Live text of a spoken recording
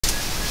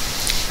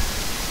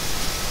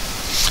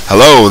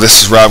Hello,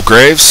 this is Rob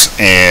Graves,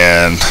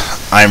 and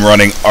I'm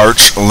running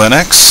Arch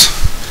Linux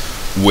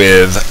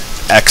with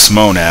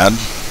xnomad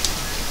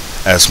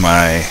as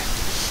my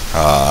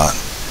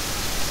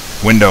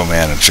window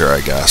manager, I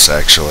guess,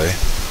 actually.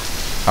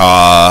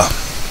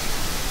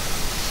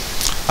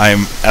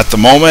 I'm at the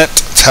moment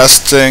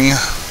testing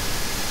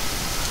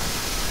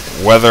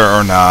whether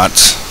or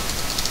not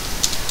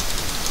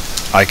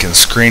I can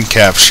screen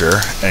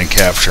capture and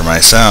capture my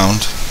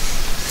sound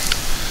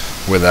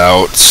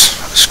without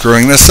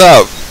screwing this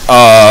up.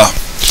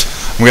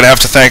 I'm going to have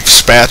to thank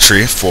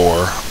Spatry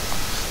for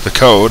the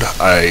code.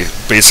 I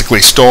basically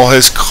stole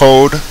his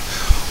code,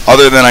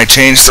 other than I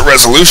changed the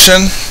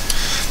resolution,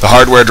 the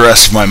hardware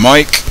address of my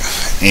mic,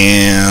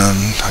 and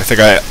I think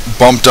I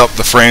bumped up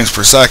the frames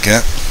per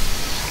second.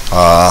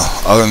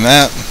 Other than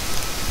that,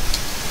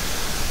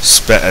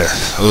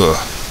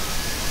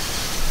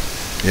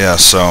 yeah,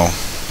 so,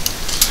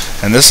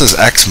 and this is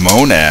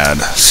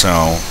xnomad,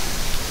 so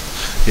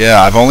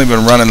yeah, I've only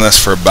been running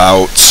this for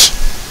about,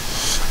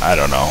 I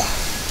don't know,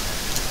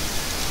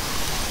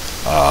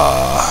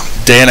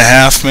 day and a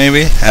half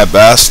maybe at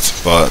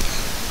best, but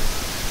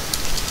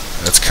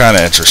it's kind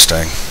of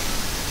interesting.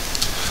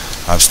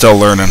 I'm still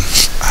learning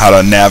how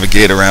to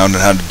navigate around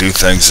and how to do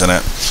things in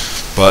it,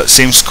 but it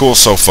seems cool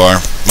so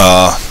far.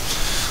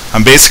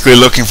 I'm basically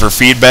looking for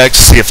feedback to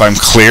see if I'm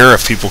clear,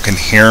 if people can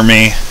hear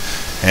me,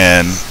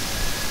 and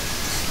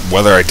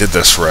whether I did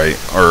this right,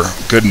 or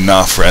good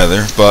enough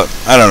rather, but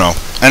I don't know.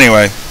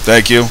 Anyway,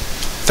 thank you,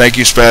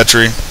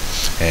 Spatry,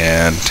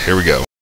 and here we go.